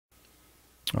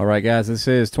All right, guys, this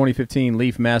is 2015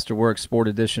 Leaf Masterworks Sport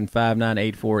Edition.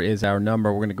 5984 is our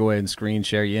number. We're going to go ahead and screen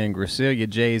share you in. Gracilia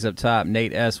J's up top,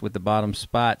 Nate S with the bottom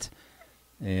spot.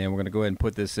 And we're going to go ahead and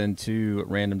put this into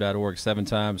random.org 7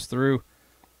 times through.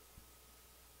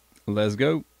 Let's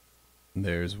go.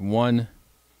 There's 1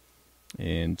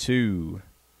 and 2.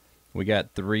 We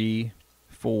got 3,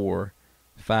 4,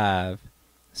 5,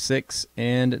 6,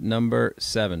 and number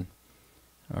 7.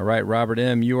 All right, Robert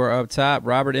M., you are up top.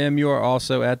 Robert M., you are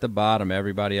also at the bottom.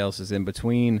 Everybody else is in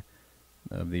between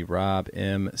of the Rob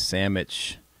M.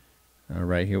 sandwich. All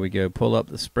right, here we go. Pull up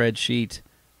the spreadsheet,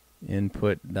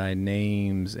 input thy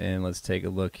names, and let's take a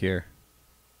look here.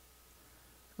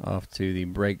 Off to the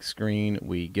break screen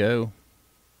we go.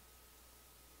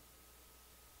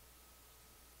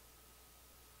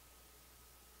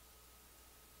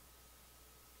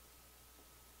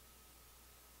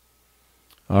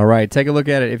 All right, take a look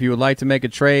at it. If you would like to make a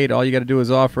trade, all you got to do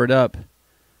is offer it up.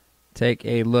 Take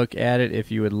a look at it. If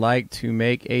you would like to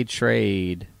make a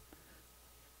trade,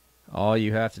 all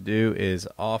you have to do is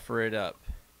offer it up.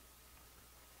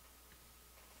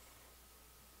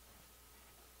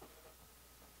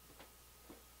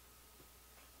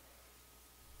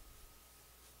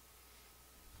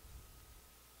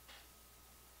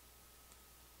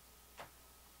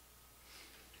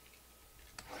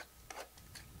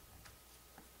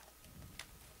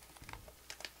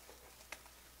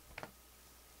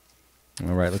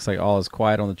 All right, looks like all is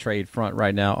quiet on the trade front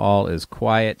right now. All is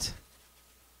quiet.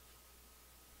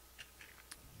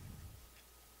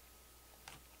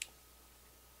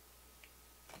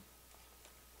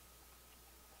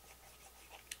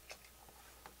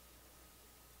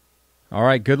 All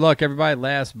right, good luck, everybody.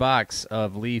 Last box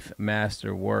of Leaf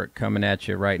Masterwork coming at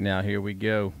you right now. Here we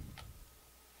go.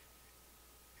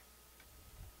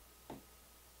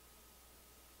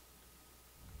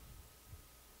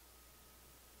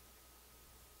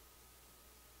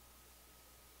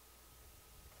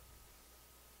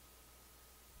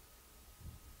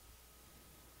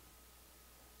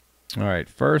 All right,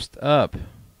 first up,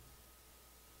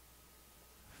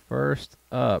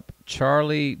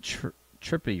 Charlie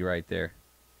Trippy right there.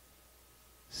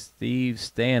 Steve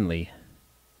Stanley.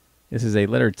 This is a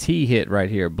letter T hit right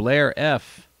here. Blair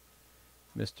F.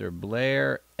 Mr.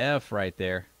 Blair F right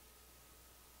there.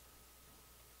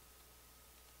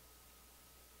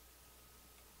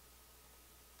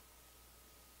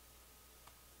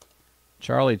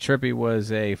 Charlie Trippy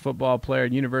was a football player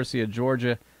at University of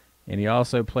Georgia, and he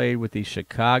also played with the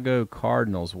Chicago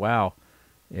Cardinals. Wow.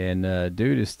 And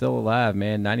dude is still alive,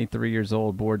 man. 93 years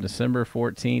old, born December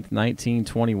 14th,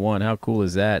 1921. How cool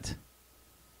is that?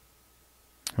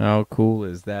 How cool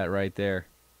is that right there?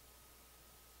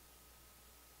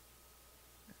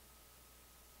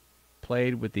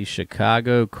 Played with the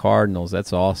Chicago Cardinals.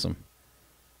 That's awesome.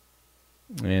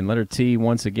 And letter T,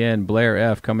 once again, Blair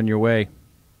F. coming your way.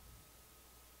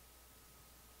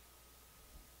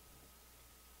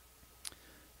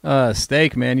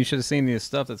 Steak, man. You should have seen the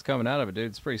stuff that's coming out of it, dude.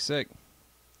 It's pretty sick.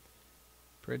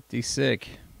 Pretty sick.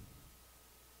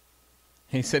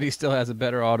 He said he still has a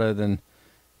better auto than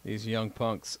these young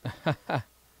punks.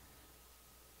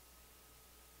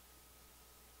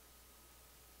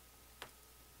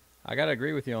 I got to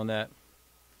agree with you on that.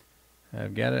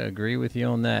 I've got to agree with you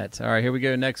on that. All right, here we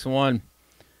go. Next one.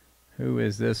 Who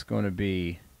is this going to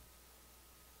be?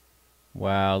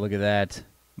 Wow, look at that.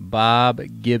 Bob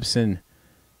Gibson.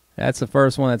 That's the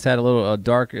first one that's had a little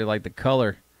darker, like the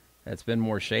color that's been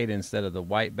more shaded instead of the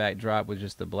white backdrop with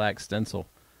just the black stencil.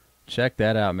 Check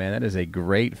that out, man. That is a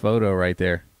great photo right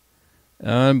there.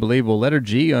 Unbelievable. Letter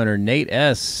G owner, Nate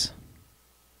S.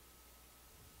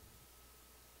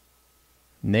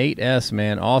 Nate S,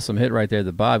 man. Awesome hit right there.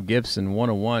 The Bob Gibson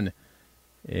 101.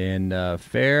 And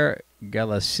Fair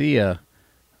Galicia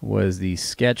was the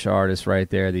sketch artist right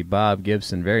there. The Bob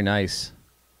Gibson. Very nice.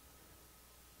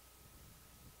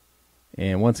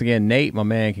 And once again, Nate, my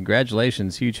man,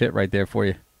 congratulations. Huge hit right there for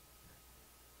you.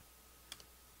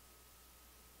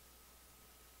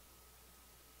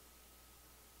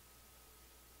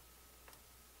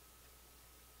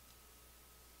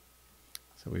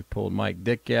 So we pulled Mike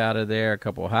Dick out of there, a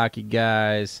couple of hockey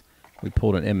guys. We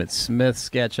pulled an Emmitt Smith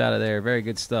sketch out of there. Very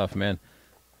good stuff, man.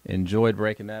 Enjoyed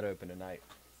breaking that open tonight.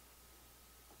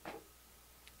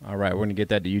 All right, we're going to get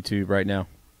that to YouTube right now.